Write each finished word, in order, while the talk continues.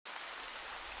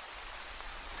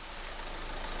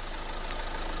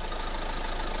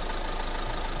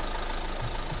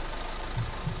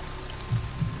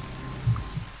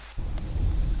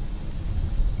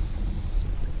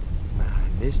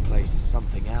this place is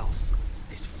something else.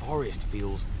 This forest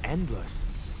feels endless.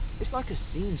 It's like a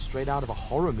scene straight out of a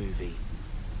horror movie.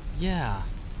 Yeah.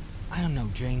 I don't know,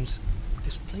 James.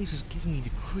 This place is giving me the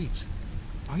creeps.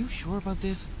 Are you sure about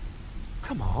this?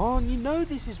 Come on, you know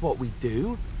this is what we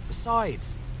do.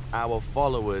 Besides, our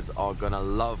followers are gonna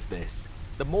love this.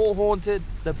 The more haunted,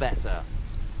 the better.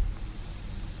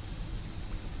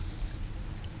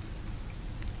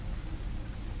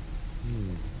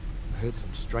 I heard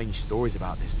some strange stories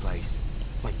about this place.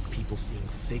 Like people seeing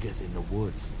figures in the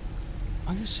woods.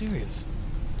 Are you serious?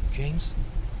 James,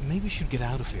 maybe we should get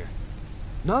out of here.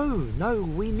 No,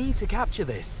 we need to capture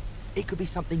this. It could be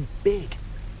something big.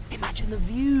 Imagine the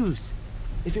views.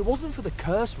 If it wasn't for the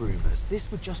curse rumors, this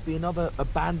would just be another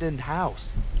abandoned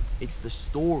house. It's the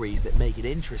stories that make it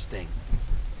interesting.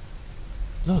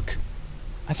 Look,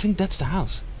 I think that's the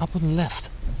house, up on the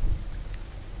left.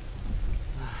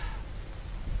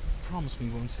 Promise me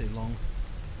you won't stay long.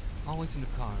 I'll wait in the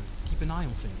car, keep an eye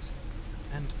on things.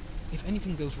 And if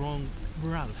anything goes wrong,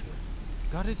 we're out of here.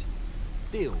 Got it?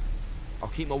 Deal. I'll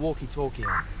keep my walkie-talkie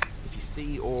on. If you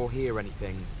see or hear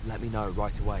anything, let me know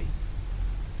right away.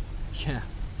 Yeah,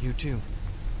 you too.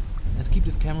 And keep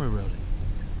the camera rolling.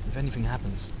 If anything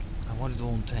happens, I want it all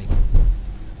on tape.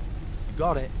 You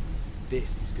got it.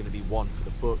 This is gonna be one for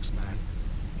the books, man.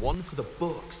 One for the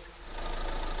books.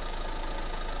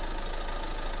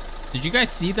 Did you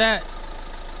guys see that?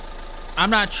 I'm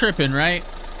not tripping, right?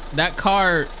 That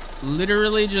car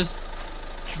literally just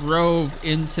drove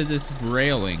into this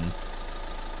railing.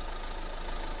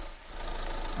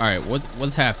 All right,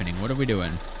 what's happening? What are we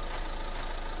doing?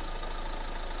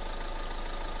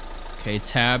 Okay,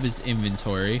 tab is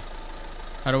inventory.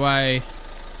 How do I...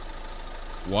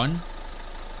 1?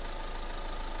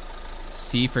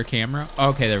 C for camera?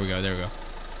 Okay, there we go, there we go.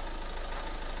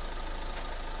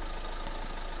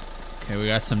 Okay, we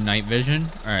got some night vision.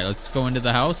 All right, let's go into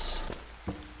the house.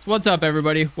 So what's up,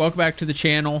 everybody? Welcome back to the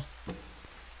channel.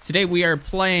 Today we are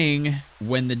playing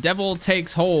When the Devil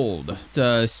Takes Hold. It's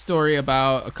a story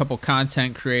about a couple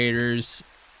content creators,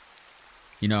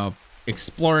 you know,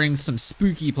 exploring some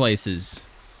spooky places.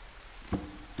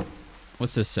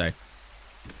 What's this say?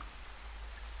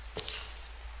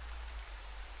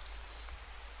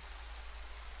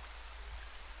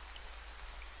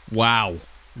 Wow.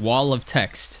 Wall of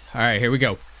text. All right, here we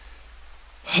go.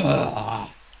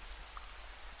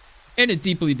 In a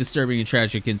deeply disturbing and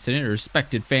tragic incident, a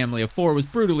respected family of 4 was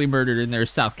brutally murdered in their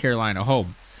South Carolina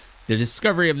home. The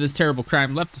discovery of this terrible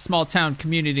crime left the small town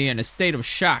community in a state of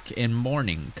shock and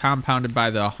mourning, compounded by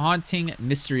the haunting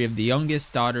mystery of the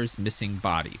youngest daughter's missing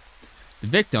body. The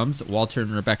victims, Walter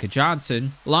and Rebecca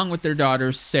Johnson, along with their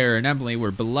daughters Sarah and Emily,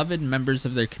 were beloved members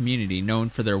of their community, known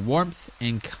for their warmth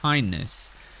and kindness.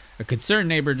 A concerned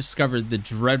neighbor discovered the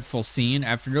dreadful scene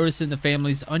after noticing the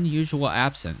family's unusual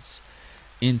absence.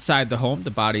 Inside the home, the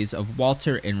bodies of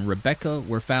Walter and Rebecca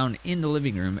were found in the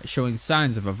living room, showing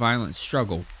signs of a violent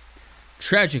struggle.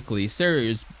 Tragically,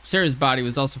 Sarah's body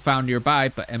was also found nearby,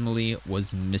 but Emily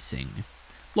was missing.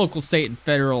 Local, state, and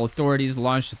federal authorities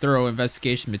launched a thorough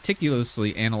investigation,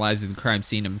 meticulously analyzing the crime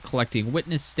scene and collecting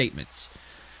witness statements.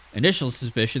 Initial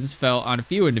suspicions fell on a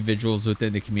few individuals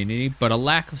within the community, but a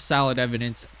lack of solid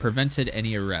evidence prevented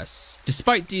any arrests.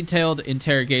 Despite detailed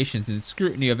interrogations and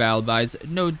scrutiny of alibis,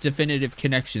 no definitive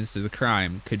connections to the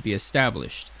crime could be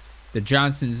established. The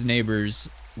Johnsons' neighbors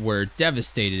were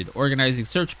devastated, organizing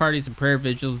search parties and prayer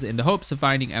vigils in the hopes of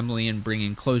finding Emily and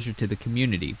bringing closure to the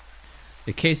community.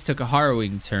 The case took a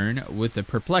harrowing turn with the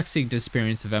perplexing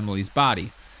disappearance of Emily's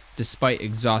body. Despite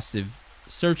exhaustive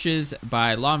searches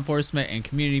by law enforcement and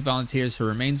community volunteers, her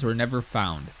remains were never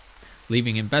found,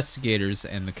 leaving investigators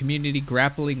and the community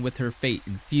grappling with her fate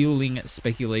and fueling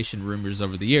speculation rumors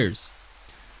over the years.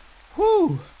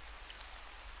 Whew!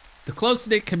 The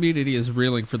close-knit community is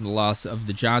reeling from the loss of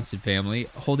the Johnson family,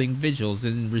 holding vigils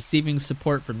and receiving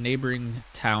support from neighboring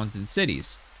towns and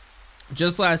cities.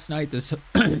 Just last night,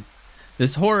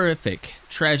 this horrific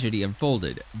tragedy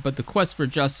unfolded, but the quest for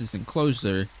justice and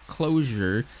closure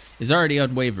is already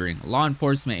unwavering. Law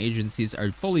enforcement agencies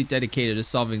are fully dedicated to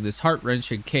solving this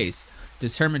heart-wrenching case,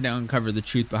 determined to uncover the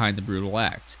truth behind the brutal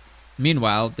act.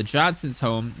 Meanwhile, the Johnsons'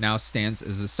 home now stands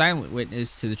as a silent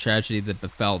witness to the tragedy that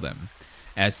befell them.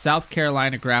 As South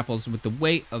Carolina grapples with the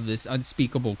weight of this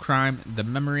unspeakable crime, the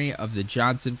memory of the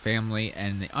Johnson family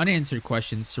and the unanswered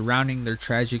questions surrounding their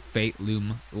tragic fate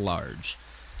loom large.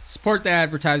 Support the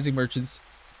advertising merchants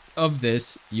of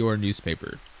this, your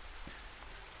newspaper.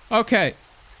 Okay.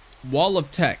 Wall of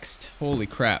text. Holy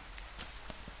crap.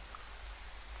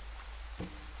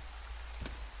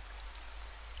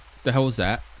 The hell was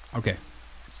that? Okay.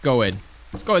 Let's go in.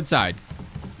 Let's go inside.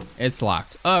 It's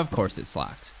locked. Of course it's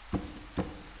locked. Look,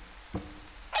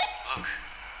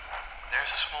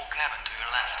 there's a small cabin to your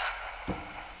left.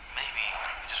 Maybe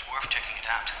it is worth checking it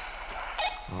out.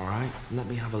 Alright, let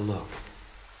me have a look.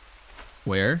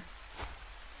 Where?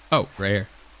 Oh, right here.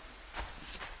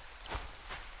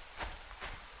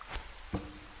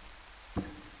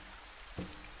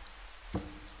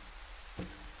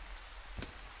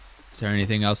 Is there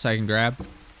anything else I can grab?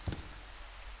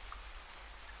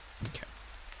 Okay.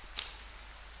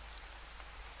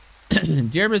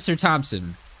 Dear Mr.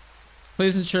 Thompson,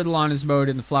 please ensure the lawn is mowed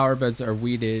and the flower beds are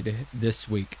weeded this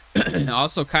week.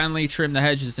 Also, kindly trim the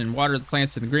hedges and water the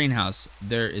plants in the greenhouse.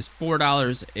 There is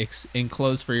 $4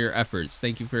 enclosed for your efforts.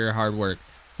 Thank you for your hard work.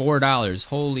 $4.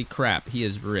 Holy crap, he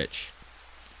is rich.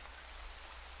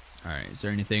 All right, is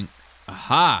there anything?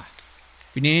 Aha!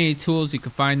 If you need any tools, you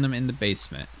can find them in the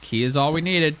basement. Key is all we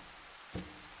needed.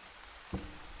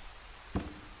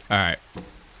 All right.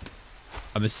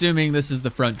 I'm assuming this is the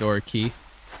front door key.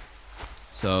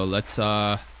 So let's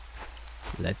hop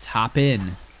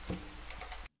in.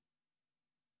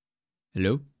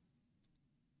 Hello?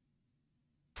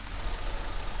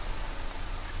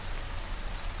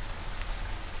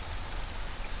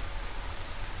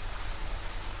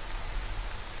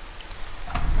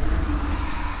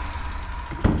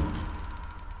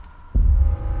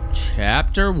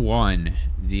 Chapter 1,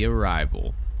 The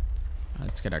Arrival.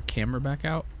 Let's get our camera back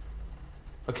out.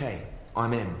 Okay,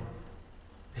 I'm in.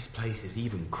 This place is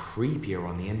even creepier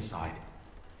on the inside.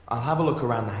 I'll have a look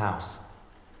around the house.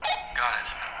 Got it.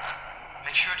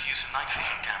 Make sure to use a night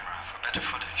vision camera for better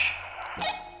footage.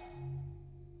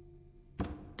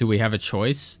 Do we have a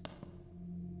choice?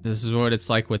 This is what it's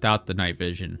like without the night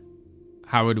vision.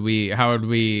 How would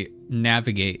we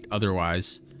navigate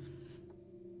otherwise?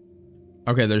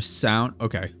 Okay, there's sound.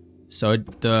 Okay. So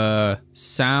the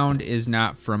sound is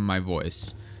not from my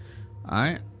voice. All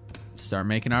right. Start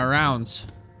making our rounds.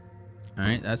 All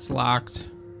right, that's locked.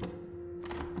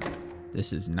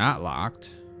 This is not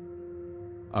locked.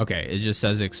 Okay, it just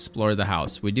says explore the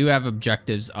house. We do have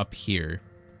objectives up here.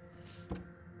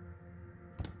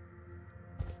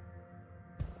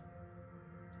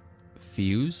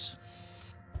 Fuse.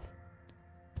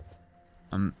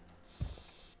 I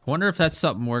wonder if that's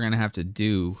something we're gonna have to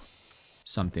do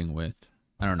something with.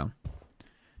 I don't know.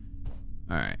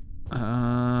 All right.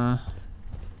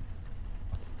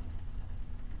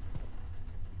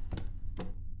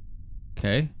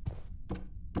 Okay.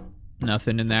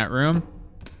 Nothing in that room.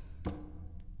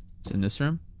 It's in this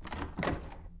room.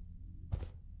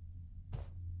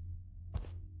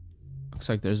 Looks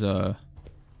like there's a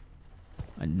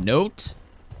note.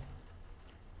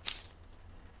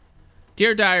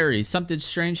 Dear Diary, something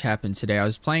strange happened today. I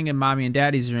was playing in Mommy and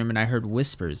Daddy's room and I heard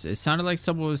whispers. It sounded like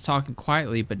someone was talking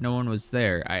quietly, but no one was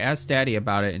there. I asked Daddy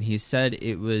about it and he said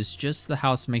it was just the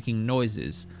house making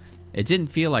noises. It didn't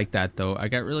feel like that though. I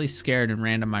got really scared and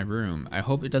ran to my room. I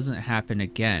hope it doesn't happen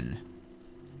again.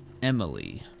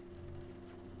 Emily.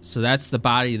 So that's the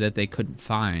body that they couldn't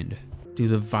find. Dude,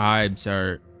 the vibes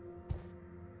are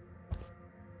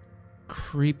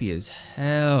creepy as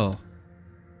hell.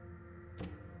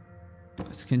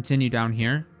 Let's continue down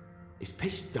here. It's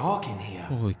pitch dark in here.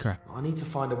 Holy crap. I need to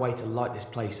find a way to light this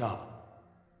place up.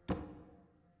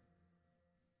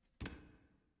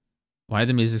 Why did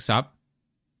the music stop?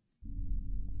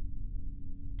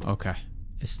 Okay.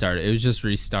 It started. It was just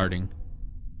restarting.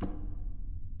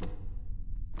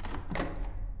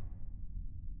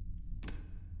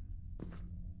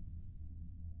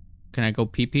 Can I go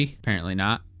pee-pee? Apparently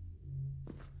not.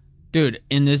 Dude,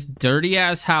 in this dirty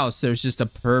ass house, there's just a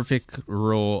perfect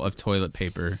roll of toilet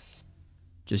paper.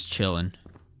 Just chilling.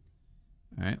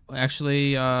 All right. Well,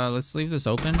 actually, let's leave this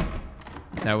open.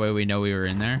 That way we know we were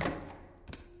in there.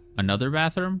 Another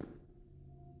bathroom?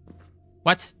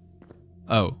 What?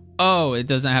 Oh. Oh, it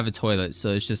doesn't have a toilet,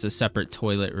 so it's just a separate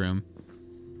toilet room.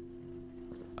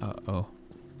 Uh-oh.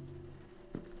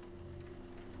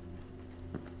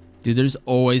 Dude, there's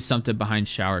always something behind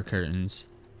shower curtains.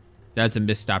 That's a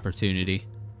missed opportunity.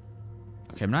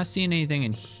 Okay, I'm not seeing anything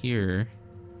in here.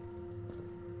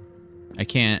 I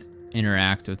can't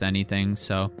interact with anything,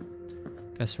 so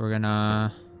guess we're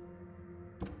gonna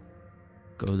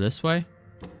go this way.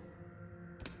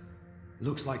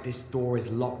 Looks like this door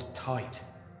is locked tight.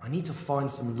 I need to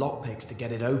find some lockpicks to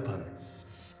get it open.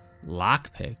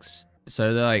 Lockpicks? So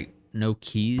are there like no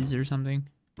keys or something?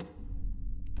 All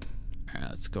right,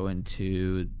 let's go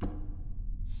into...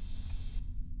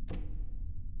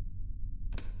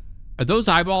 Are those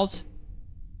eyeballs?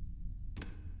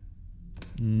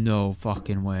 No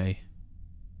fucking way.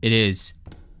 It is.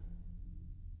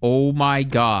 Oh my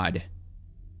god.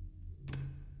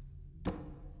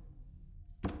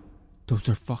 Those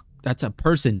are that's a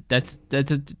person. That's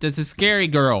a scary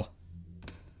girl.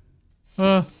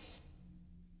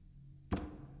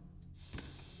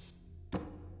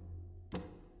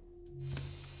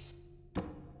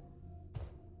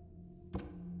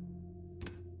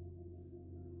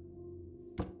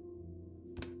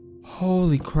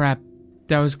 Holy crap.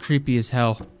 That was creepy as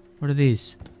hell. What are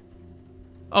these?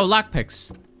 Oh, lockpicks.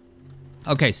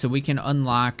 Okay, so we can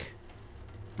unlock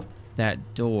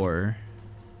that door.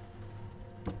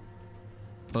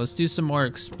 Let's do some more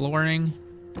exploring.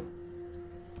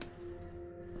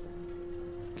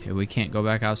 Okay, we can't go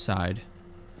back outside.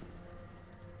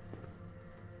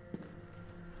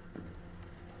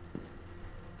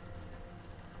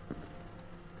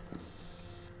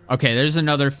 Okay, there's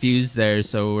another fuse there,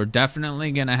 so we're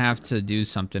definitely gonna have to do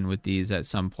something with these at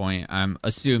some point, I'm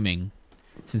assuming.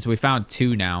 Since we found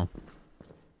 2 now.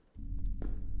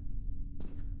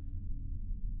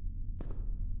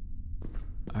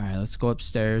 Alright, let's go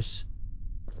upstairs.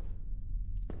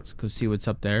 Let's go see what's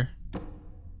up there.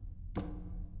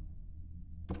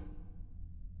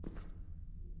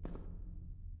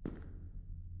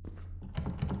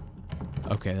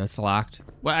 Okay, that's locked.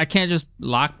 Well, I can't just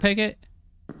lockpick it?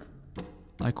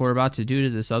 Like we're about to do to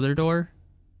this other door?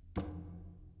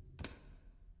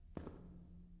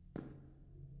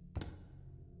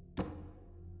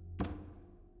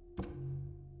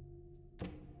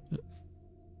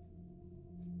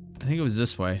 I think it was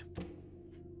this way.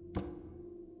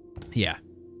 Yeah.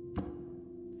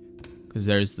 Because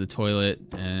there's the toilet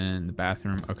and the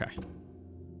bathroom. Okay.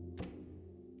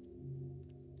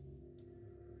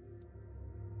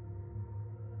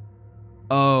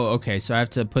 Oh, okay. So I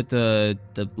have to put the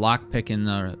lockpick in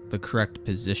the correct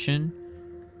position.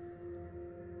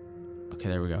 Okay,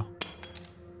 there we go.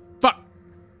 Fuck!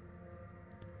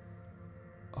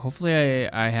 Hopefully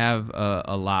I have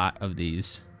a lot of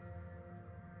these.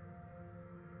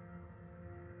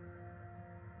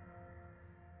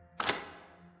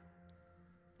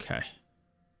 Okay.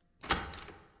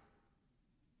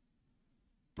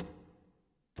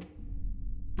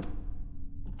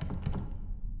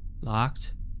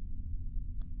 Locked.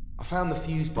 I found the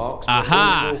fuse box, but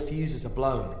Aha! all 4 fuses are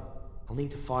blown. I'll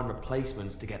need to find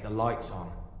replacements to get the lights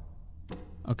on.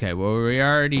 Okay, well, we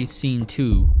already seen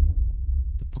 2.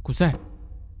 The fuck was that?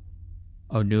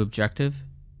 Oh, new objective?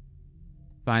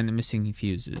 Find the missing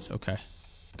fuses. Okay.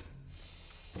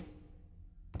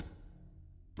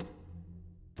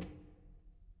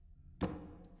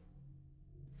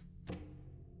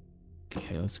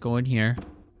 Okay, let's go in here.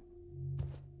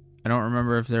 I don't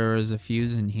remember if there was a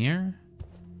fuse in here.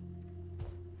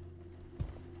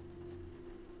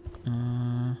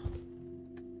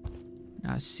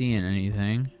 Not seeing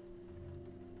anything.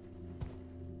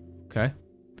 Okay.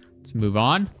 Let's move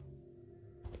on.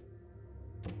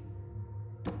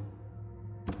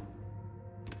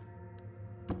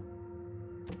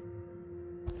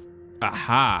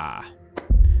 Aha.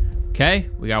 Okay,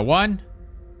 we got 1.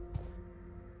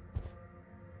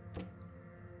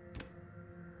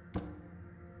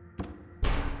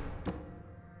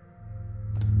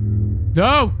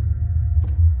 No!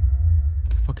 Get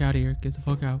the fuck out of here. Get the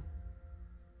fuck out.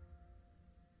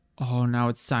 Oh, now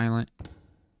it's silent.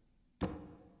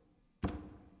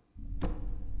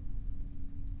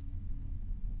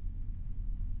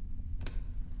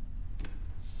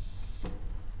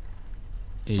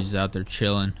 He's out there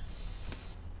chilling.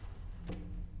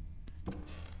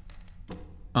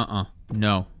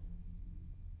 No.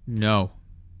 No.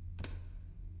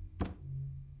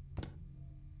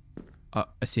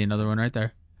 I see another one right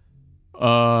there.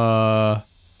 I'm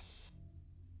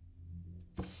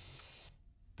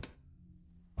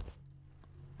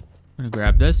gonna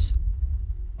grab this.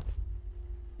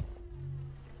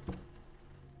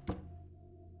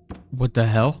 What the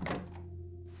hell?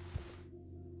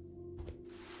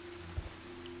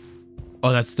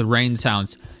 Oh, that's the rain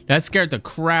sounds. That scared the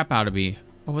crap out of me.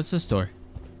 Oh, what's this door?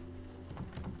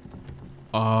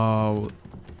 Oh.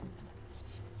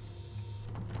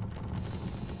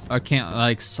 I can't,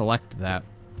 like, select that.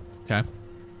 Okay.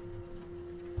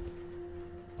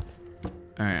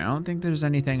 Alright, I don't think there's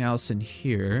anything else in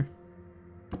here.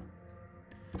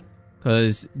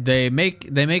 Because they make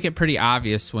it pretty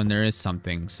obvious when there is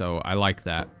something, so I like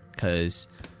that. Because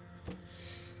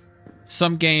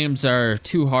some games are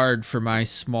too hard for my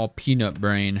small peanut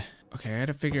brain. Okay, I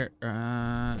gotta figure...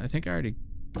 I think I already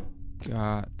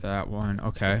got that one.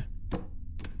 Okay.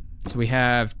 So we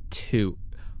have 2.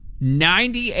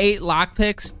 98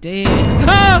 lockpicks? Damn.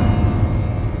 Ah!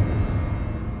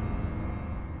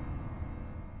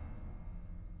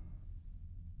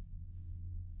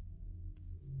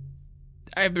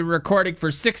 I've been recording for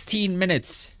 16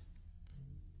 minutes.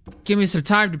 Give me some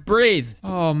time to breathe.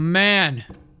 Oh, man.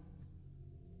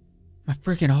 My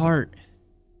freaking heart.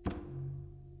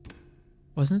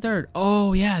 Wasn't there?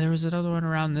 Oh, yeah, there was another one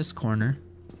around this corner.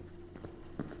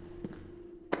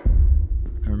 I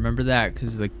remember that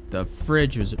because the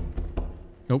fridge was...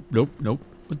 Nope, nope, nope.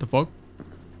 What the fuck?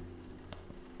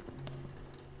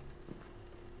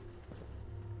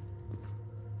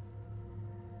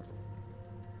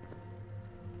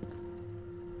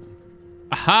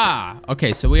 Aha!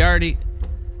 Okay, so we already...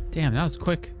 Damn, that was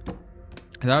quick.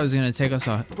 I thought it was gonna take us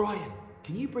a... Brian,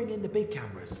 can you bring in the big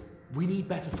cameras? We need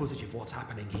better footage of what's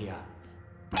happening here.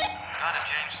 Got it,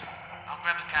 James. I'll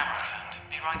grab the cameras and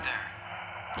be right there.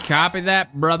 Copy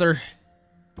that, brother.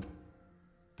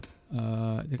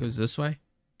 I think it was this way.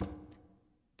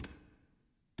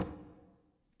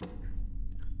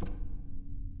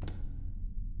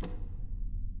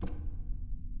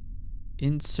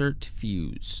 Insert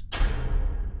fuse.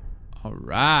 All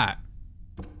right.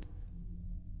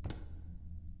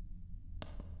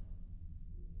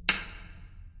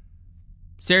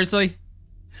 Seriously?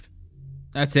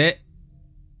 That's it?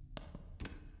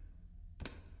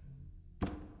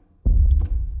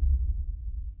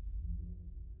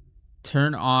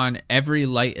 Turn on every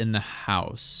light in the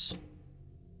house.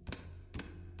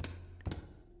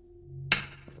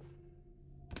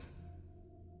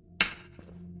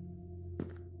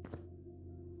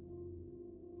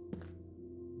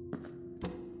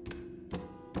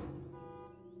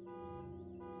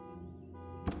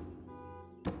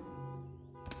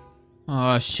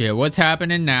 Oh shit, what's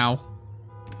happening now?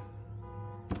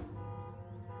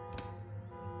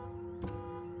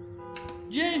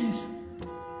 James!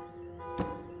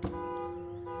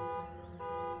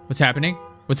 What's happening?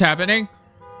 What's happening?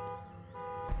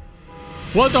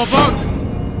 What the fuck?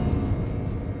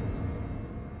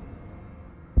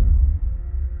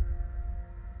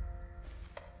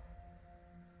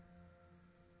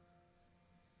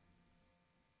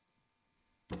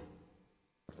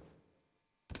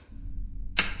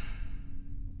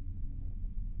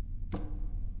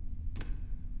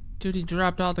 Dude, he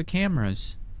dropped all the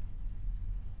cameras.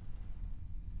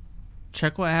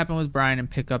 Check what happened with Brian and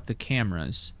pick up the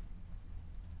cameras.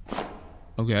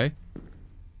 Okay.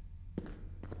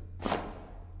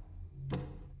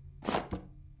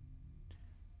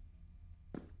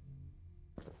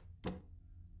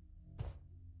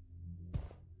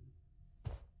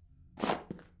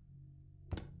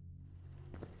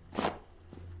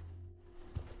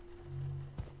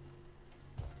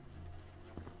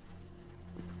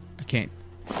 I can't.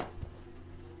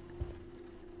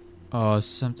 Oh,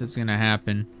 something's gonna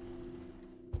happen.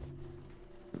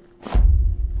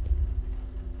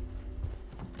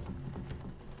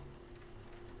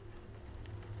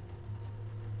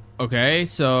 Okay,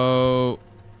 so...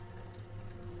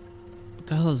 What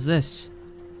the hell is this?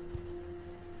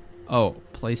 Oh,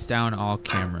 place down all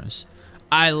cameras.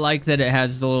 I like that it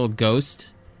has the little ghost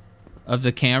of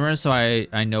the camera, so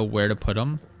I know where to put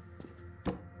them.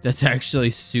 That's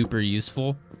actually super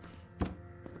useful.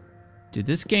 Dude,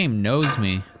 this game knows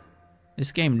me.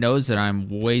 This game knows that I'm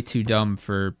way too dumb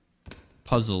for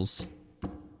puzzles.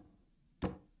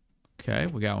 Okay,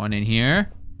 we got one in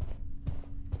here.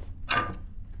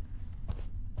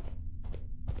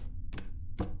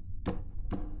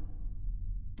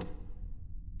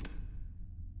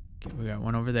 Okay, we got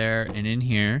one over there and in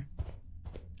here.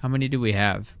 How many do we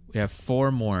have? We have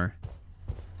 4 more.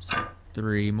 So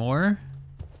 3 more.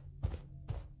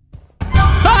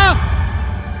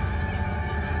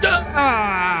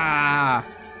 Ah!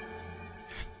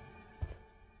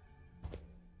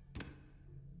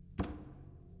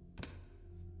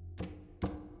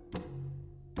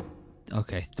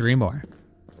 Okay, 3 more.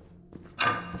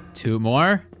 2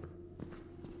 more.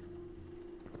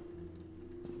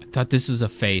 I thought this was a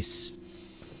face.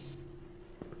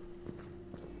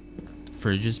 The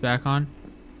fridge is back on.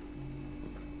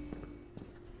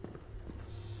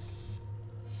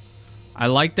 I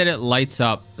like that it lights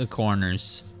up the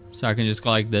corners. So I can just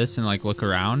go like this and like look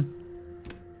around.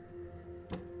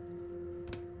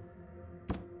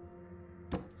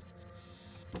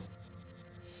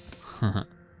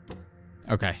 Okay.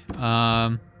 Okay,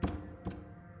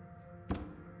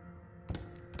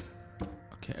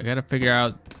 I gotta figure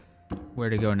out where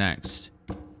to go next.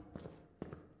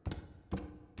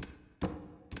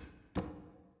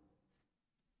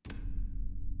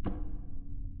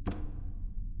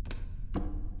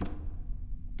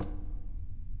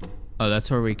 Oh,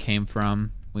 that's where we came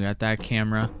from. We got that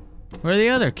camera. Where are the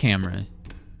other camera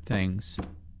things?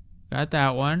 Got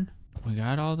that one. We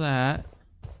got all that.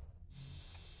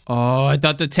 Oh, I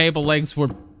thought the table legs were...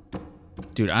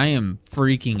 Dude, I am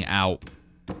freaking out.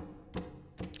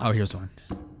 Oh, here's one.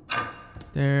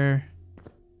 There.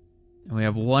 And we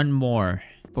have one more.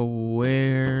 But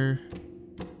where...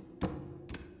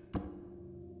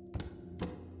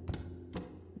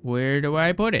 Where do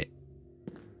I put it?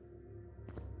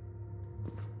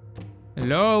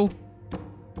 Hello?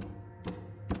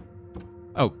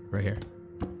 Oh, right here.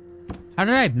 How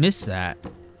did I miss that?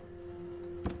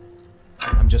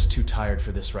 I'm just too tired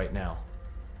for this right now.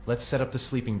 Let's set up the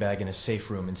sleeping bag in a safe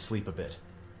room and sleep a bit.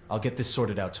 I'll get this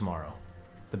sorted out tomorrow.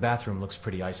 The bathroom looks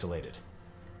pretty isolated.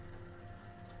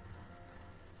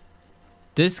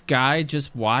 This guy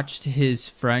just watched his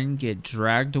friend get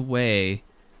dragged away,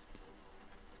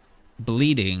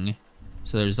 bleeding.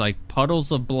 So there's like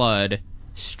puddles of blood,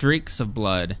 streaks of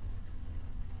blood.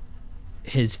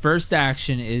 His first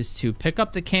action is to pick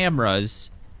up the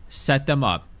cameras, set them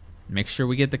up, make sure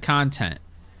we get the content.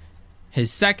 His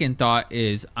second thought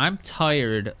is, I'm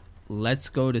tired, let's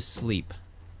go to sleep.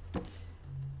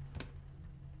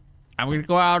 I'm gonna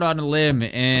go out on a limb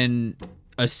and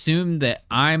assume that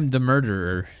I'm the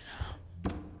murderer.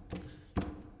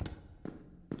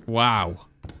 Wow.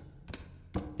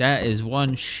 That is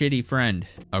one shitty friend.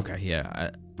 Okay, yeah,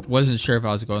 I wasn't sure if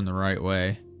I was going the right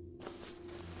way.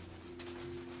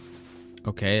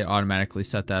 Okay, it automatically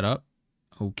set that up.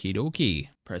 Okie dokie.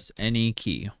 Press any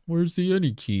key. Where's the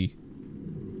any key?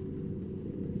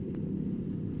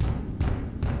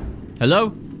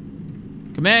 Hello?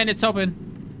 Come in, it's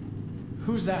open.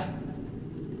 Who's that?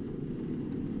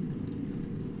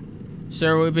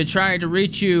 Sir, we've been trying to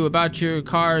reach you about your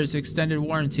car's extended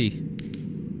warranty.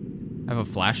 I have a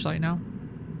flashlight now?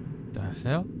 The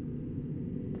hell?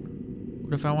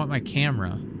 What if I want my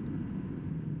camera?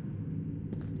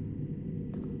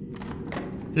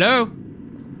 Hello?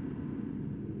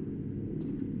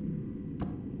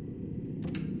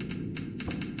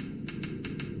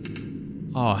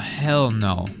 Oh, hell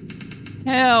no.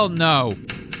 Hell no.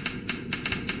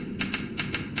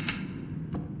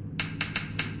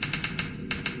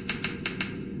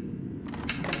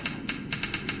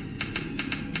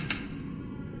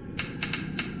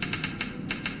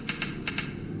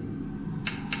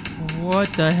 What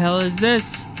the hell is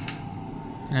this?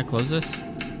 Can I close this?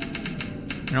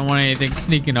 I don't want anything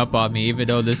sneaking up on me, even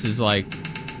though this is like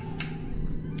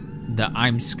the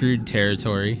I'm screwed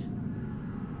territory.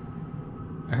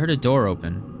 I heard a door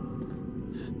open.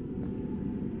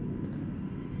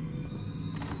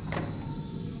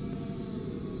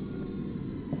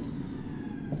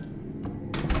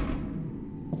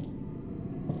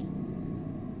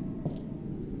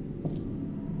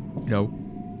 No.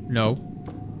 No.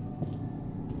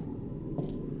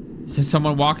 Is there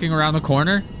someone walking around the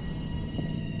corner?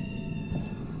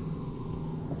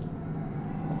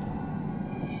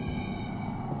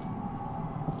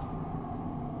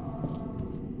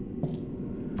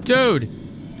 Dude,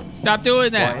 stop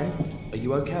doing that. Ryan, are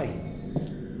you okay?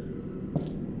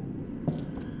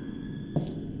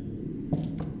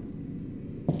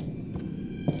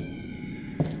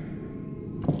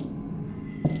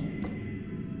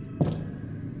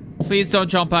 Please don't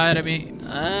jump out at me.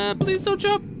 Please don't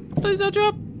jump. Please don't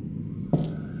jump.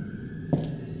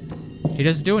 He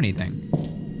doesn't do anything.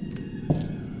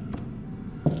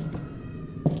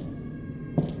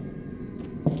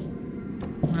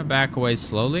 I'm gonna back away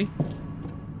slowly.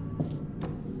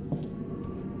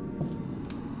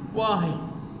 Why?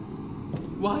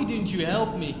 Why didn't you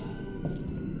help me?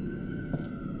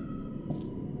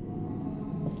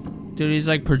 Dude, he's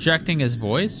like projecting his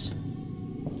voice.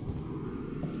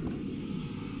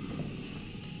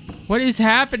 What is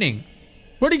happening?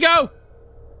 Where'd he go?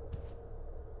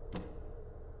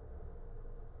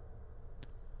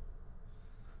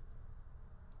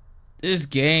 This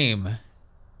game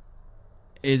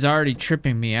is already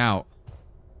tripping me out.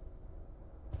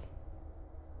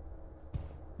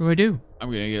 What do I do? I'm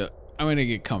gonna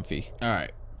get comfy. All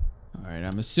right.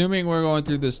 I'm assuming we're going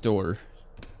through this door.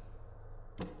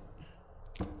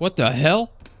 What the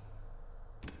hell?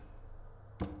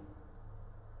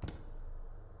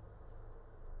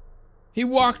 He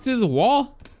walked through the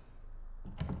wall?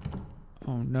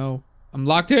 Oh no. I'm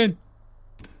locked in.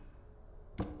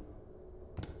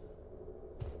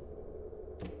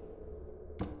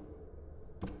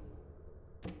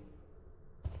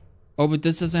 Oh, but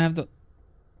this doesn't have the...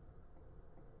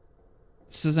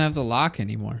 This doesn't have the lock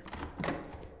anymore.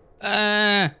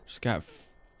 Just got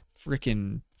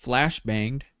freaking flash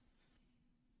banged.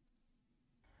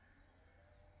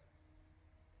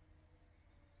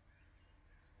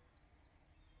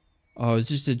 Oh, it's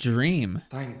just a dream.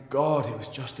 Thank God it was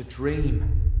just a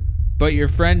dream. But your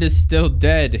friend is still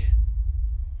dead.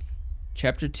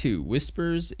 Chapter 2,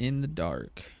 Whispers in the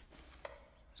Dark.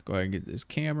 Let's go ahead and get this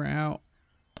camera out.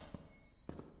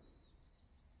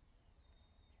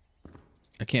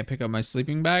 I can't pick up my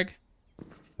sleeping bag.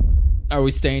 Are we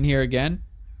staying here again?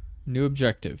 New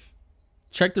objective.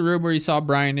 Check the room where you saw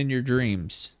Brian in your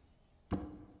dreams.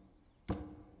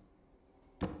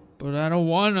 But I don't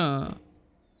wanna.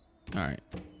 Alright.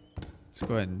 Let's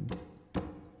go ahead and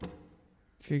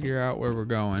figure out where we're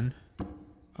going.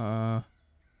 It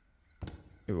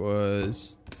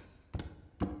was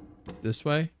this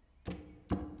way.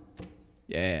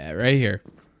 Yeah, right here.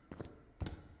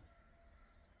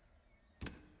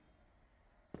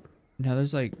 Now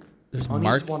there's like, there's I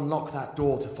Mark. need to unlock that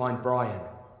door to find Brian.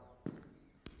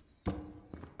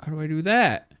 How do I do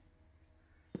that?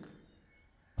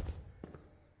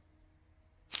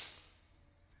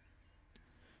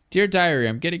 Dear Diary,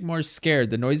 I'm getting more scared.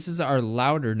 The noises are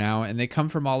louder now, and they come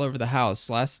from all over the house.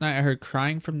 Last night I heard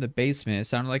crying from the basement. It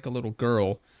sounded like a little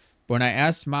girl. But when I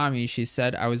asked Mommy, she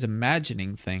said I was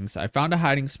imagining things. I found a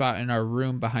hiding spot in our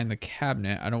room behind the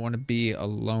cabinet. I don't want to be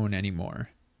alone anymore.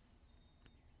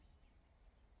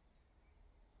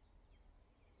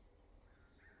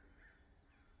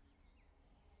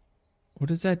 What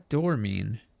does that door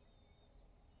mean?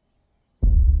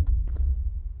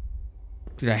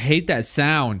 Dude, I hate that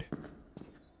sound.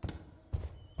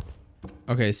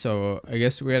 Okay, so I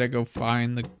guess we gotta go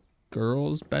find the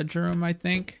girl's bedroom, I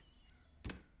think.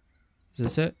 Is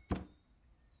this it?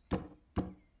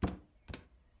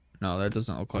 No, that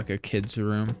doesn't look like a kid's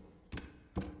room.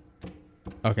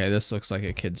 Okay, this looks like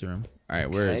a kid's room. Alright,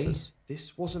 where is this?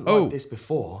 This wasn't like this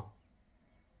before.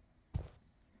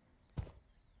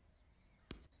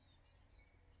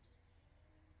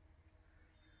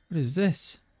 What is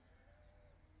this?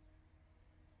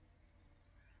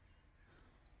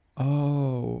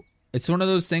 Oh, it's one of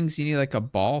those things you need like a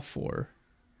ball for.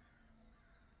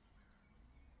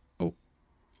 Oh.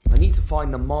 I need to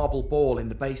find the marble ball in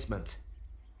the basement.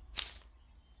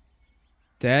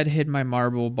 Dad hid my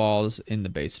marble balls in the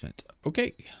basement.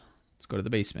 Okay, let's go to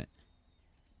the basement.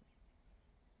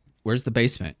 Where's the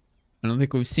basement? I don't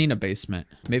think we've seen a basement.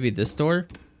 Maybe this door?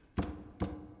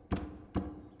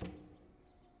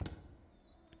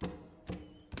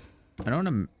 I don't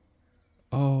know.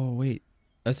 Oh, wait.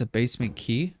 That's a basement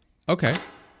key? Okay.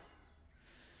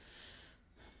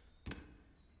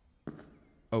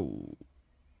 Oh.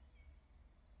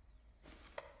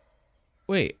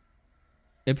 Wait.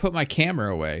 It put my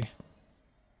camera away.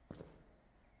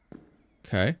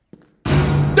 Okay.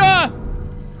 Ah!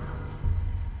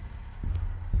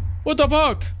 What the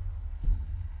fuck?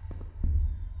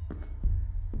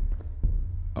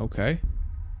 Okay.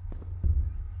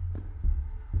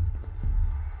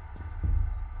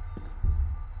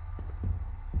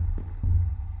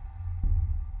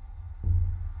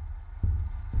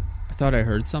 I thought I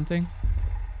heard something.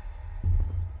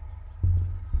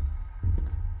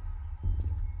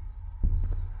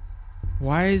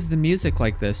 Why is the music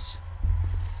like this?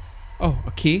 Oh,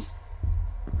 a key?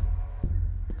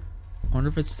 I wonder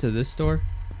if it's to this door.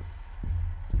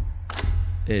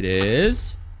 It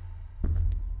is.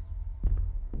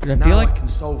 But I feel like I can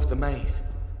solve the maze.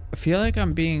 I feel like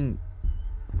I'm being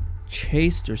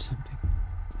chased or something.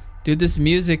 Dude, this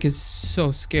music is so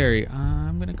scary.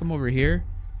 I'm gonna come over here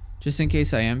just in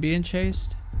case I am being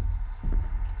chased.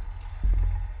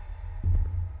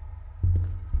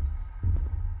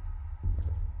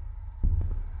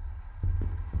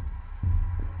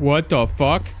 What the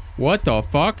fuck? What the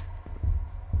fuck?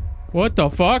 What the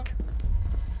fuck?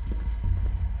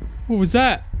 What was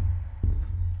that?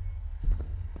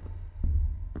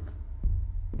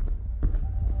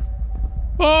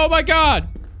 Oh my god!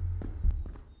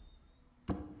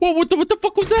 Whoa, what the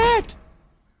fuck was that?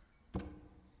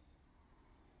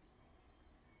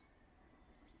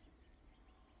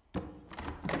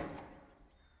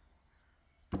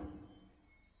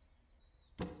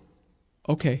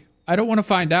 Okay, I don't want to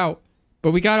find out,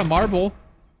 but we got a marble.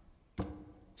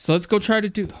 So let's go try to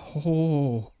do...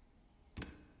 Oh.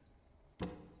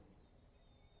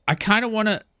 I kind of want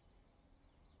to...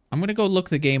 I'm going to go look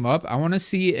the game up. I want to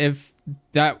see if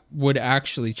that would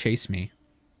actually chase me.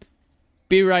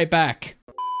 Be right back.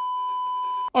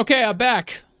 Okay, I'm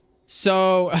back.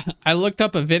 So I looked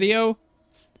up a video.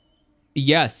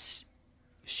 Yes,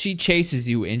 she chases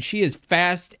you and she is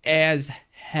fast as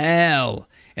hell.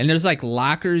 And there's like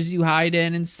lockers you hide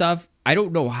in and stuff. I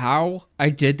don't know how I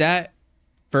did that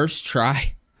first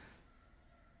try.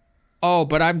 Oh,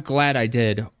 but I'm glad I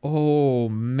did. Oh,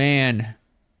 man.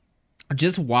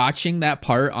 Just watching that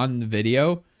part on the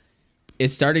video, it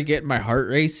started getting my heart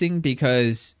racing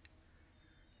because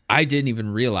I didn't even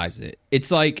realize it.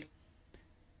 It's like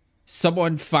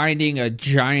someone finding a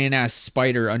giant ass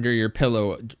spider under your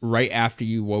pillow right after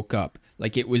you woke up.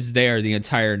 Like it was there the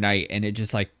entire night and it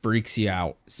just like freaks you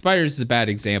out. Spiders is a bad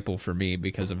example for me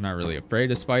because I'm not really afraid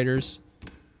of spiders.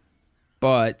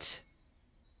 But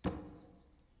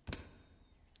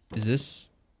is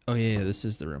this? Oh yeah, this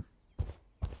is the room.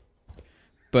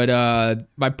 But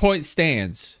my point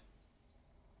stands.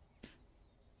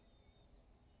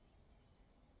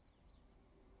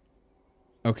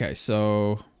 Okay,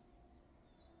 so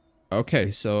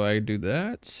I do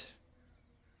that.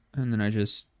 And then I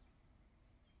just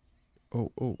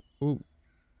oh.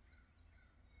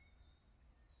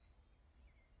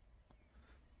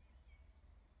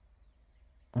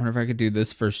 I wonder if I could do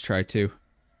this first try too.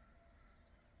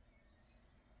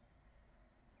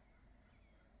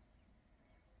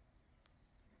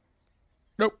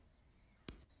 Nope.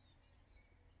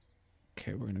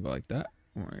 Okay, we're gonna go like that.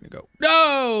 We're gonna go.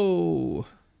 No!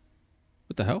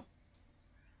 What the hell?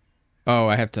 Oh,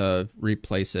 I have to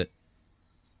replace it.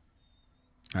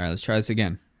 All right, let's try this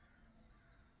again.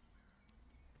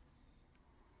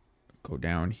 Go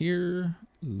down here,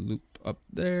 loop up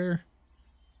there,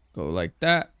 go like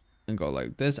that, and go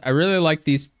like this. I really like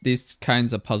these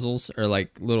kinds of puzzles or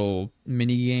like little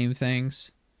mini game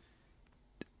things.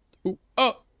 Ooh,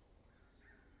 oh!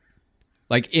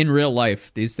 Like in real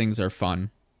life, these things are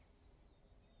fun.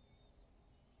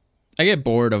 I get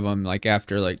bored of them like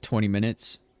after like 20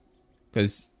 minutes.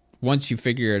 Because once you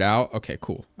figure it out, okay,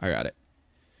 cool, I got it.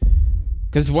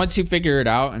 Because once you figure it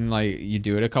out and like you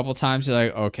do it a couple times, you're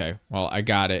like, okay, well, I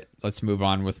got it. Let's move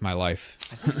on with my life.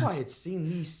 As if I had seen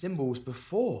these symbols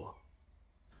before.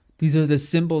 These are the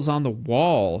symbols on the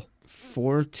wall.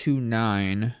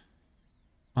 429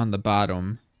 on the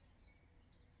bottom.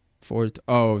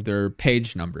 Oh, they're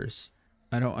page numbers.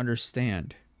 I don't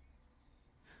understand.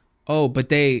 Oh, but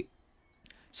they...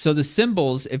 So the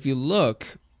symbols, if you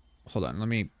look... Hold on, let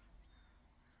me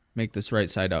make this right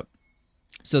side up.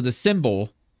 So the symbol,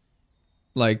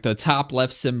 like the top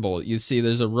left symbol, you see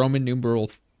there's a Roman numeral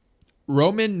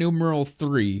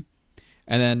 3,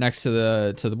 and then next to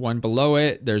the one below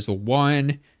it, there's a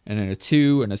 1, and then a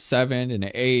 2, and a 7, and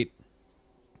an 8.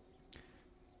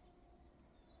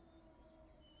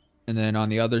 And then on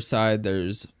the other side,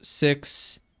 there's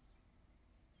 6.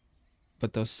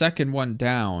 But the second one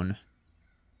down,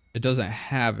 it doesn't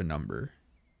have a number.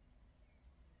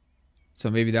 So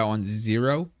maybe that one's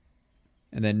 0.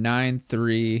 And then 9,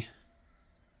 3.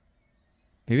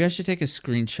 Maybe I should take a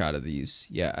screenshot of these.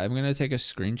 Yeah, I'm going to take a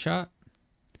screenshot.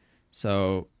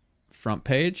 So, front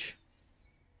page.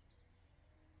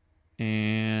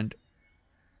 And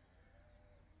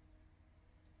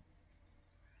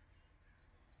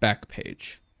back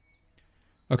page.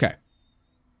 Okay.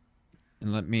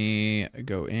 And let me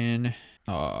go in.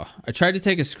 I tried to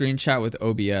take a screenshot with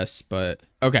OBS, but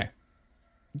okay.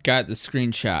 Got the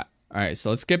screenshot. All right, so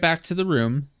let's get back to the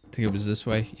room. I think it was this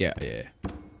way. Yeah.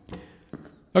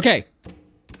 Okay.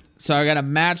 So I got to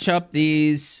match up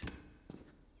these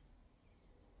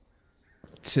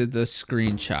to the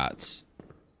screenshots.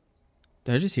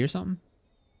 Did I just hear something?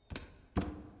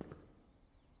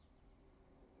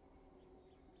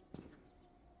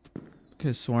 Could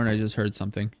have sworn I just heard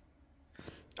something.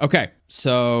 Okay,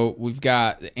 so we've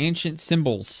got the ancient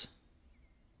symbols.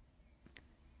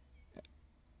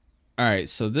 All right,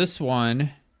 so this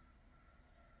one.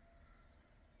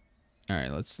 All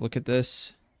right, let's look at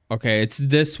this. Okay, it's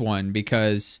this one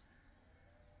because.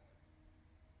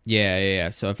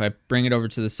 Yeah. So if I bring it over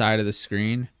to the side of the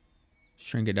screen,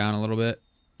 shrink it down a little bit,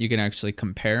 you can actually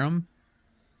compare them.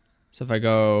 So if I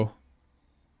go.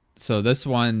 So this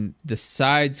one, the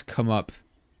sides come up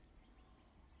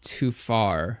too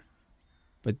far,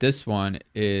 but this one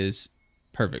is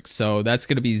perfect. So that's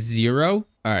going to be 0.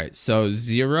 All right, so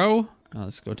 0.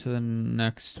 Let's go to the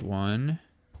next one.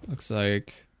 Looks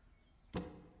like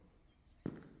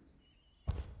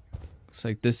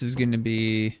this is going to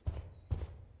be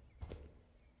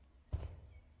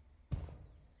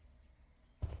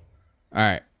all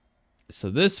right. So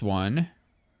this one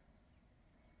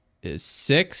is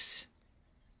 6.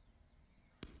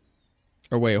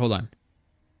 Or wait, hold on.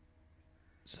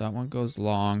 So that one goes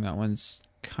long. That one's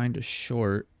kind of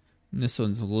short. And this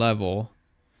one's level.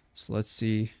 So let's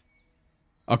see.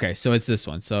 Okay, so it's this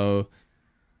one. So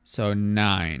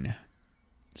 9.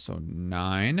 So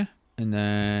 9. And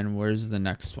then where's the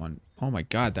next one? Oh my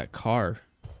god, that car.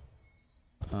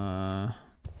 Oh,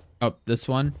 this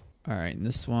one. All right, and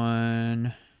this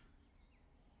one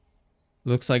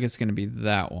looks like it's going to be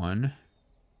that one.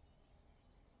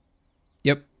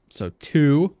 Yep. So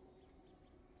 2.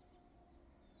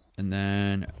 And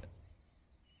then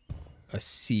a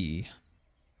C.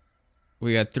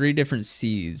 We got 3 different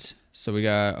C's. So we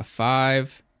got a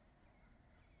 5,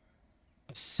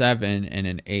 a 7, and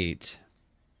an 8.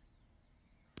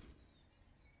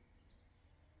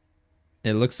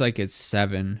 It looks like it's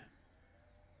 7.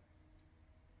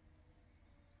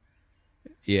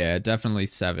 Yeah, definitely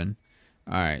 7.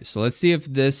 All right, so let's see if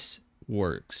this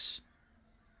works.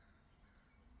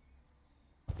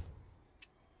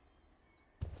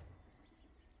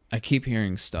 I keep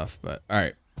hearing stuff, but all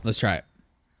right, let's try it.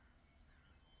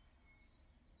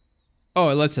 Oh,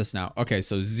 it lets us now. Okay,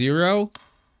 so 0.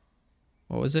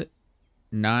 What was it?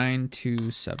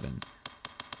 927.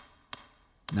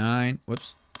 9.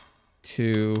 Whoops.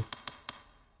 2,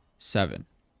 7.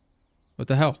 What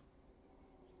the hell?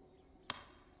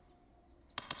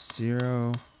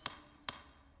 0.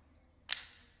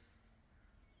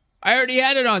 I already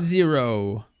had it on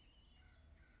 0.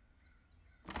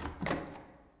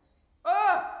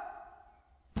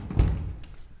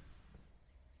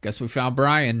 Guess we found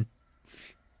Brian.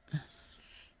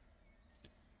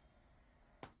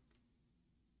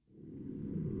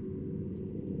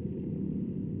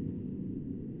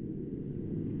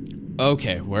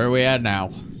 Okay, where are we at now?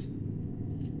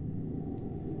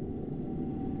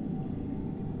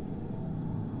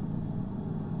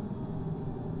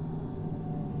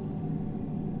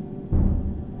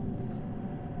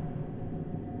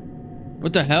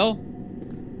 What the hell?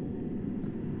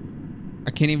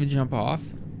 I can't even jump off.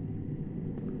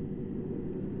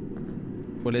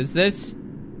 What is this?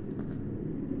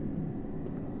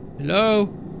 Hello?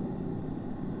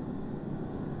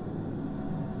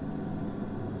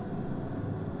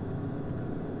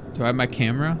 Do I have my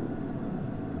camera?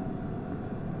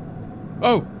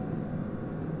 Oh!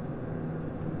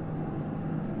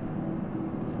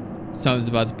 Something's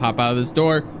about to pop out of this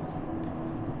door.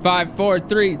 5, 4,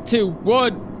 3, 2,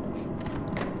 1.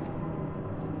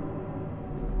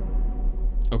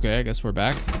 Okay, I guess we're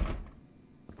back.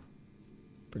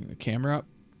 Bring the camera up.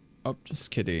 Oh,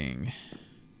 just kidding.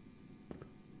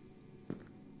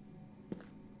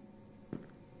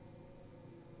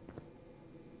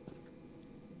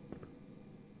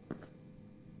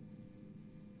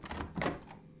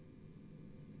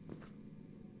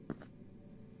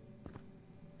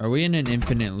 Are we in an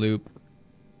infinite loop?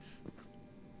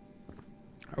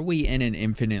 Are we in an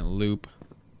infinite loop?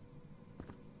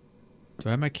 Do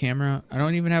I have my camera? I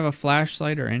don't even have a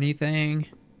flashlight or anything.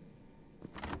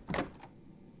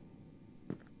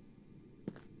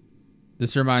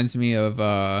 This reminds me of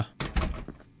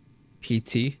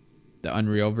PT, the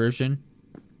Unreal version.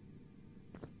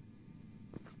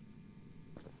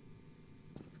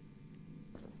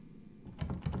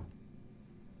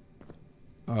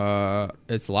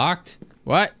 It's locked.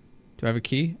 What? Do I have a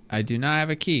key? I do not have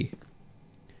a key.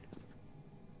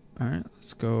 All right,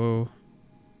 let's go.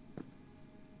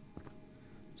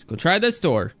 Let's go try this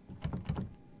door.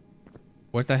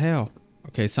 What the hell?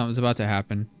 Okay, something's about to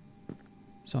happen.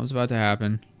 Something's about to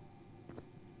happen.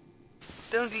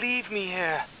 Don't leave me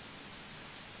here.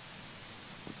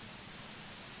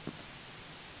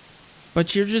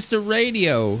 But you're just a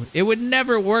radio. It would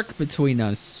never work between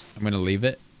us. I'm gonna leave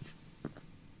it.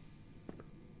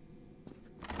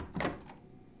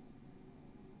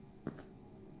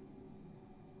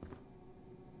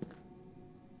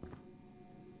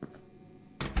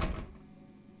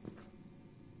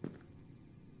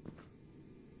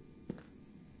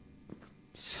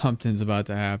 Something's about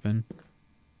to happen.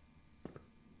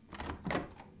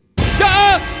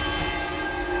 Ah!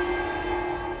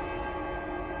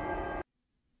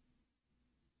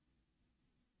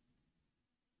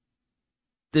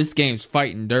 This game's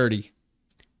fighting dirty.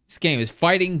 This game is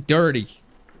fighting dirty.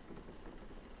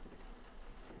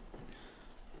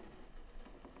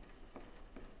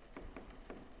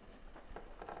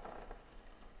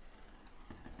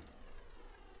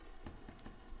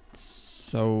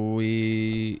 So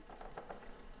we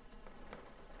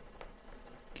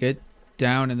get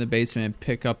down in the basement and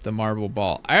pick up the marble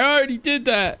ball. I already did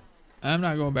that. I'm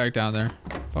not going back down there.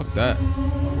 Fuck that.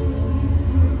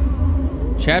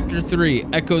 Chapter 3,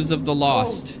 Echoes of the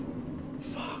Lost. Oh,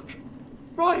 fuck.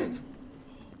 Ryan,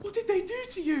 what did they do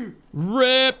to you?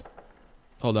 RIP.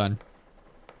 Hold on.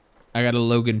 I gotta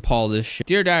Logan Paul this shit.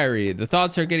 Dear Diary, the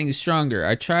thoughts are getting stronger.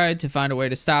 I tried to find a way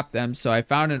to stop them, so I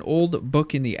found an old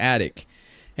book in the attic.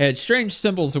 It had strange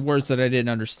symbols and words that I didn't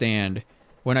understand.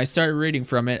 When I started reading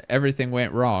from it, everything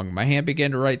went wrong. My hand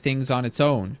began to write things on its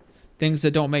own. Things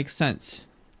that don't make sense.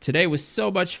 Today was so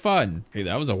much fun. Okay,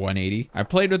 that was a 180. I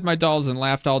played with my dolls and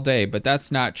laughed all day, but that's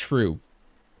not true.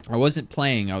 I wasn't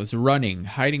playing. I was running,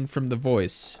 hiding from the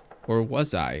voice. Or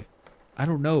was I? I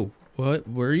don't know. What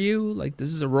were you? Like, this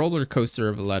is a roller coaster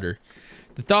of a letter.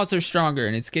 The thoughts are stronger,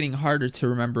 and it's getting harder to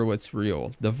remember what's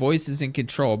real. The voice is in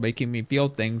control, making me feel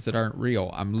things that aren't real.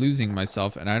 I'm losing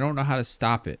myself, and I don't know how to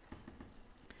stop it.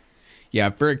 Yeah,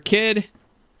 for a kid...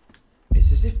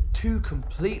 It's as if two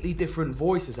completely different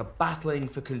voices are battling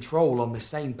for control on the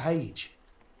same page.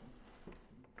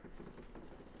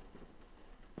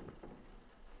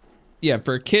 Yeah,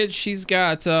 for a kid, she's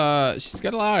got a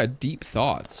lot of deep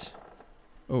thoughts.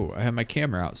 Oh, I have my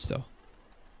camera out still.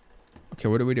 Okay,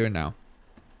 what are we doing now?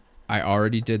 I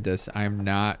already did this. I am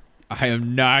not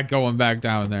going back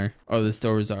down there. Oh, this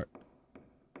doors are...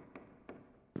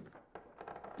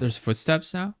 There's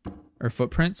footsteps now? Or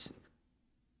footprints?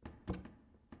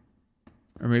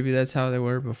 Or maybe that's how they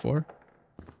were before?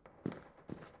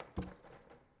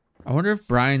 I wonder if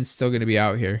Brian's still gonna be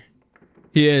out here.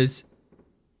 He is.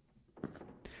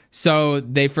 So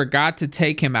they forgot to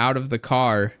take him out of the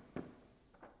car.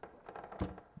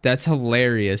 That's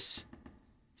hilarious.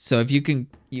 So if you can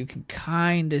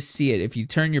kind of see it. If you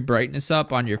turn your brightness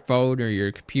up on your phone or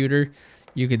your computer,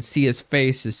 you can see his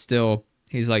face is still,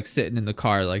 he's like sitting in the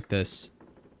car like this.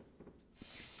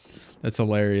 That's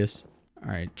hilarious.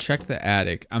 All right, check the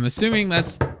attic. I'm assuming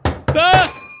that's...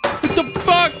 Ah! What the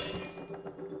fuck?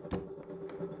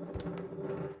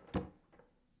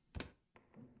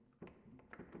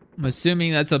 I'm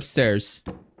assuming that's upstairs.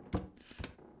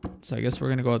 So I guess we're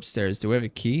gonna go upstairs. Do we have a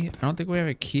key? I don't think we have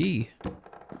a key.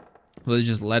 Will it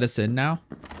just let us in now?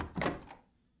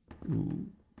 Ooh,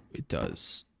 it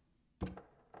does.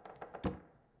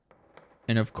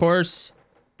 And of course,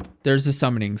 there's a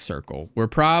summoning circle.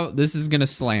 This is gonna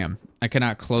slam. I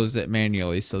cannot close it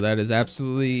manually, so that is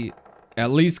absolutely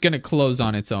at least gonna close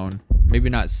on its own. Maybe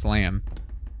not slam.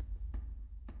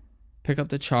 Pick up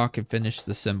the chalk and finish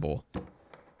the symbol.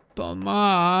 But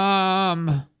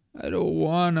Mom, I don't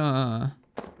wanna.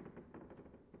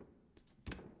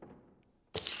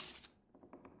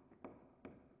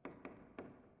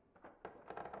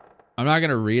 I'm not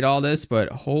gonna read all this, but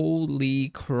holy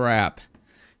crap.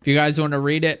 If you guys want to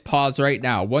read it, pause right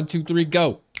now. 1, 2, 3,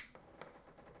 go.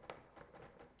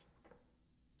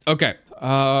 Okay.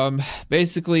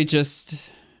 Basically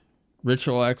just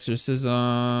ritual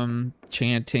exorcism,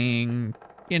 chanting,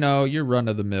 you know, your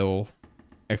run-of-the-mill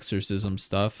exorcism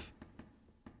stuff.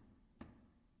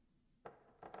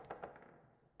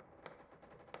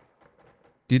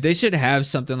 Dude, they should have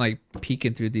something like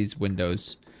peeking through these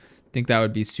windows. I think that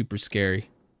would be super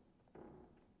scary.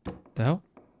 The hell?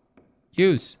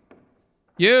 Use.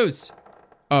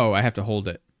 Oh, I have to hold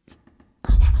it.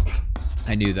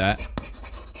 I knew that.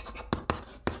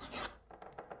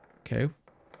 Okay.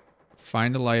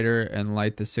 Find a lighter and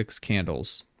light the 6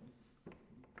 candles.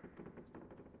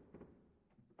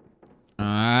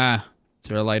 Ah, is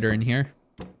there a lighter in here?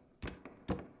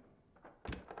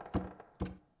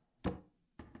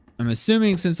 I'm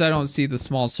assuming since I don't see the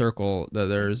small circle that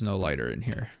there is no lighter in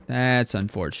here. That's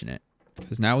unfortunate.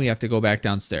 Because now we have to go back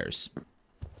downstairs.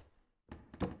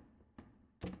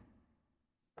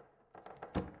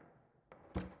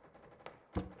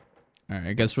 Alright,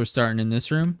 I guess we're starting in this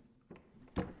room.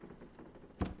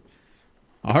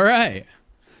 Alright.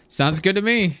 Sounds good to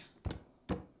me.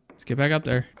 Let's get back up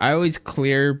there. I always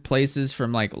clear places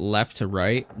from like left to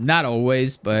right. Not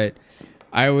always, but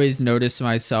I always notice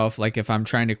myself, like if I'm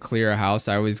trying to clear a house,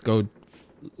 I always go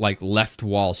like left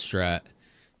wall strat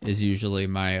is usually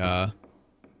my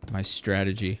my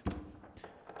strategy.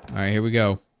 All right, here we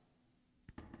go.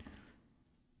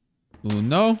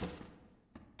 Uno.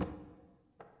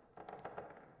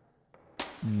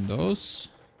 Dos.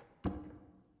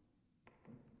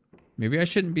 Maybe I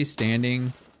shouldn't be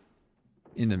standing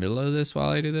in the middle of this while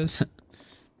I do this.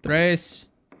 Tres.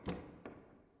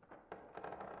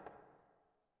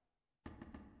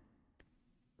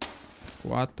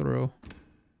 Cuatro.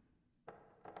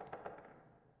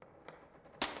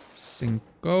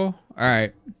 Cinco. All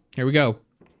right, here we go.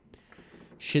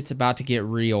 Shit's about to get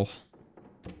real.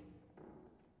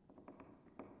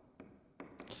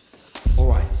 All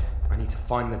right, I need to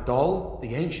find the doll,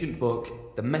 the ancient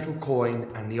book, the metal coin,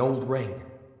 and the old ring.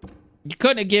 You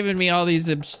couldn't have given me all these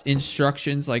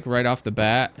instructions like right off the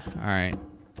bat. All right.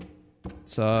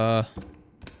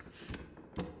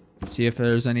 Let's see if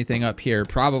there's anything up here.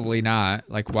 Probably not.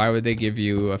 Like, why would they give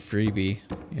you a freebie,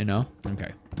 you know?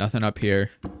 Okay, nothing up here.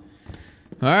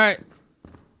 All right.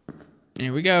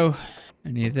 Here we go.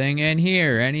 Anything in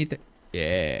here? Anything?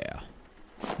 Yeah.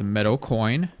 The metal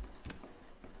coin.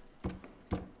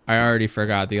 I already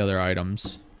forgot the other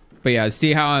items. But yeah,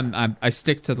 see how I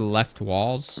stick to the left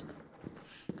walls?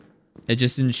 It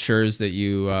just ensures that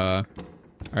you are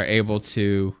able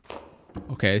to...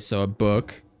 Okay, so a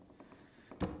book.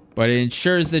 But it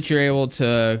ensures that you're able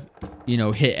to, you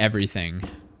know, hit everything.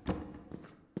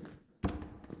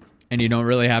 And you don't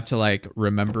really have to, like,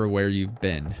 remember where you've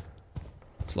been.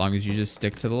 As long as you just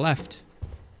stick to the left.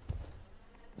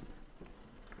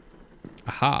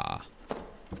 Aha.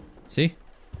 See?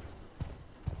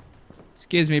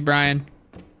 Excuse me, Brian.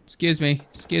 Excuse me.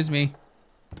 Excuse me.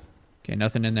 Okay,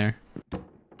 nothing in there.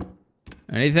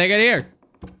 Anything in here?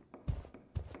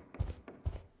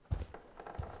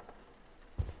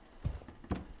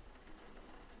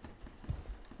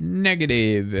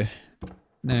 Negative.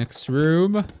 Next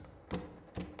room.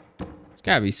 There's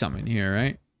gotta be something in here,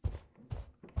 right?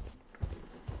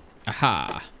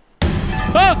 Aha.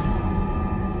 Ah!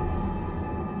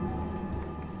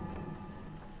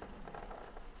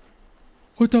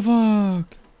 What the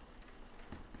fuck?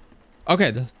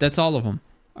 Okay, that's all of them.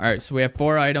 All right, so we have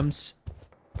 4 items.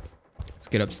 Let's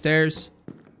get upstairs.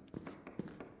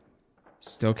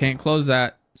 Still can't close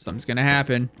that. Something's gonna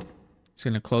happen. It's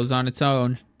gonna close on its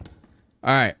own.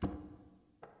 All right.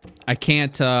 I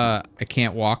can't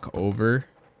walk over.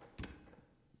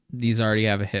 These already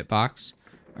have a hitbox.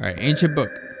 All right, ancient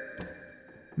book.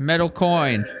 Metal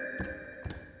coin.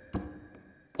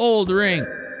 Old ring.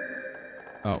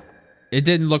 Oh, it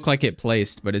didn't look like it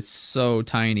placed, but it's so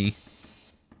tiny.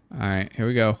 All right, here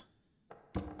we go.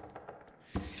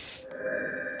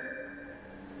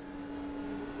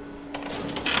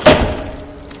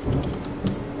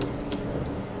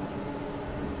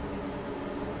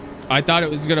 I thought it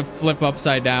was gonna flip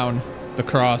upside down, the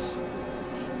cross. All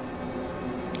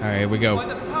right, here we go. By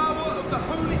the power of the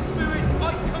Holy Spirit,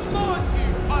 I command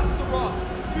you, Astaroth,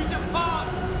 to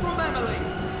depart from Emily.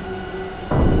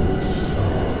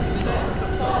 In the name of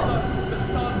the Father, the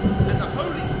Son, and the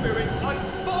Holy Spirit, I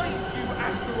bind you,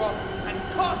 Astaroth, and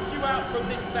cast you out from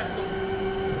this vessel.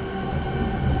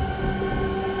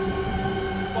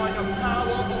 By the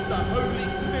power of the Holy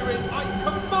Spirit, I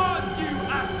command you,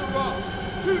 Astaroth,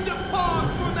 to depart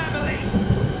from Emily.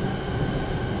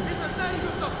 In the name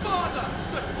of the Father,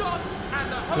 the Son,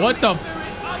 and the Holy What the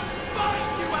Spirit, I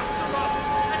bind you, Astaroth,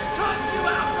 and cast you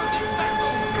out from this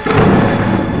vessel.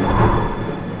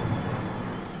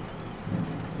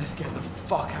 Let's get the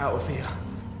fuck out of here.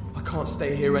 I can't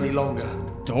stay here any longer.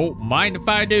 Don't mind if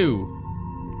I do.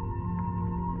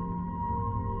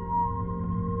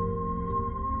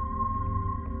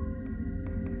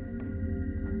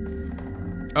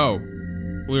 Oh,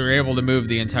 we were able to move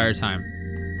the entire time.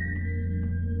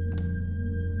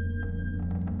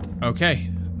 Okay.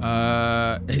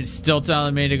 It's still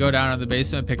telling me to go down to the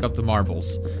basement and pick up the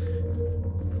marbles.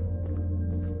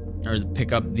 Or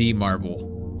pick up the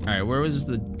marble. All right, where was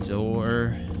the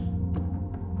door?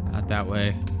 Not that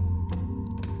way.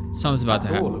 Something's about to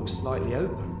happen. The door looks slightly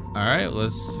open. All right,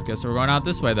 guess we're going out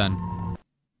this way then.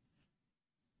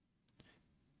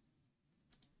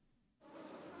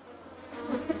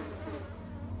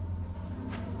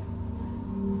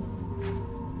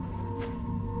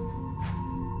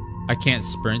 I can't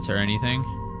sprint or anything.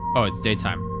 Oh, it's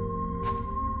daytime.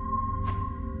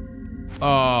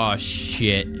 Oh,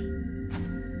 shit.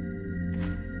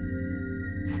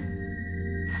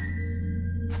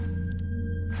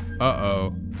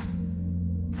 Uh-oh.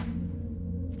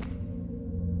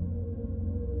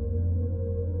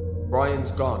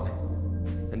 Brian's gone.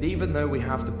 And even though we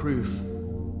have the proof,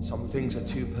 some things are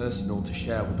too personal to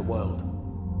share with the world.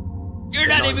 You're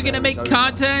not even gonna make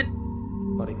content?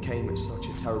 But it came at such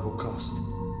a terrible cost.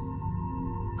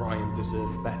 Brian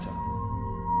deserved better.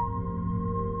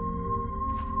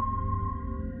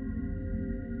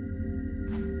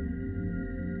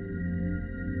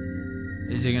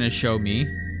 Is it gonna show me?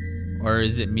 Or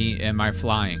is it me? Am I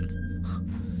flying?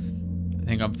 I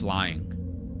think I'm flying.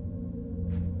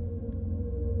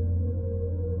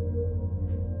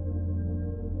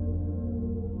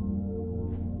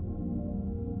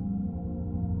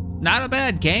 Not a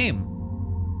bad game.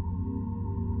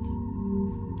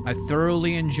 I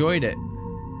thoroughly enjoyed it.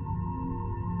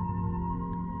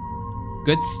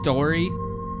 Good story.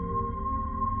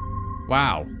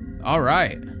 Wow. All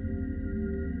right.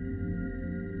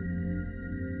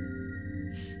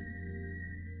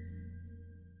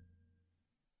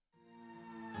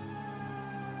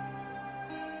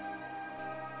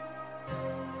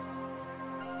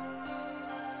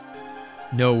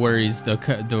 No worries,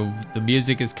 the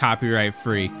music is copyright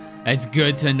free. That's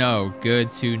good to know,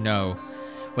 good to know.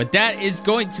 But that is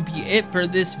going to be it for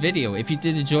this video. If you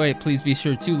did enjoy it, please be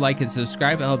sure to like and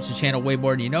subscribe. It helps the channel way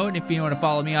more than you know. And if you want to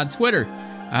follow me on Twitter,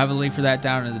 I have a link for that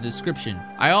down in the description.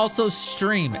 I also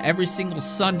stream every single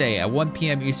Sunday at 1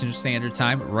 p.m. Eastern Standard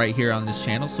Time right here on this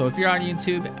channel. So if you're on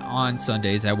YouTube on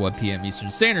Sundays at 1 p.m. Eastern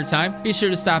Standard Time, be sure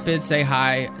to stop in, say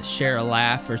hi, share a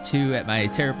laugh or two at my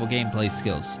terrible gameplay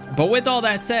skills. But with all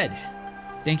that said,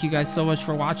 thank you guys so much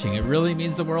for watching. It really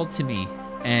means the world to me.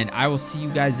 And I will see you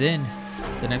guys in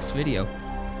the next video.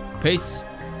 Peace.